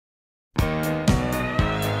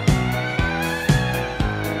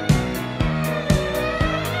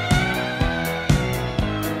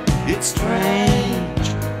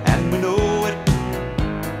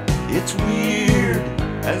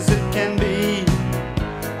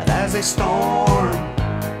early storm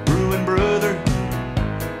brewing, brother,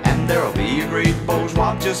 and there'll be a great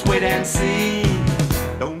bourgeois. Just wait and see.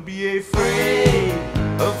 Don't be afraid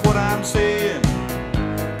of what I'm saying,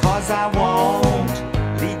 'cause I won't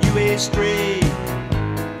lead you astray.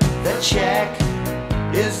 The check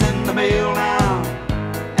is in the mail now,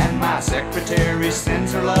 and my secretary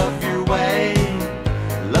sends her love your way.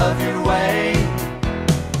 Love your way.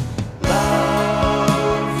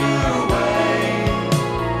 Love your way.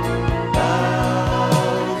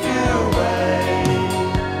 Love your way.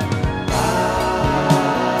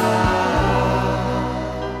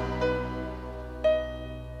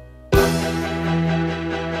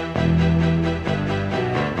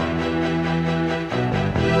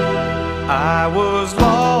 I was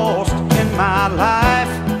lost in my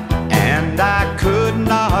life, and I could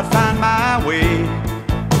not find my way.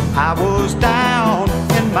 I was down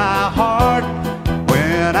in my heart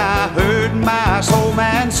when I heard my soul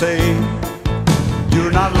man say,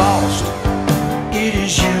 "You're not lost, it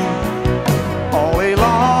is you." All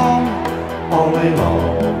along, all along,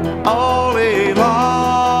 all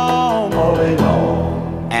along, all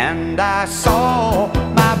along. And I saw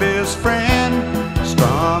my best friend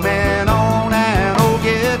strumming on an old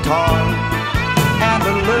guitar, and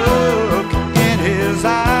the look in his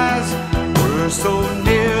eyes were so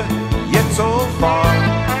near yet so far.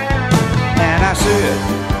 And I said,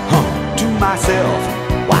 to myself,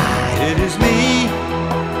 why, it is me.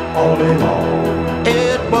 All along,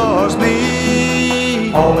 it was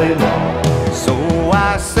me. All along. So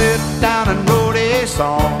I sat down and wrote a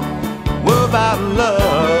song about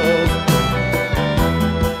love.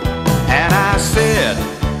 And I said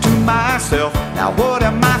to myself, now what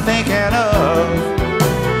am I thinking of?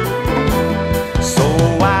 So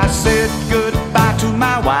I said goodbye to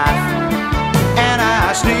my wife, and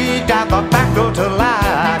I sneaked out the back door to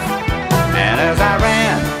life.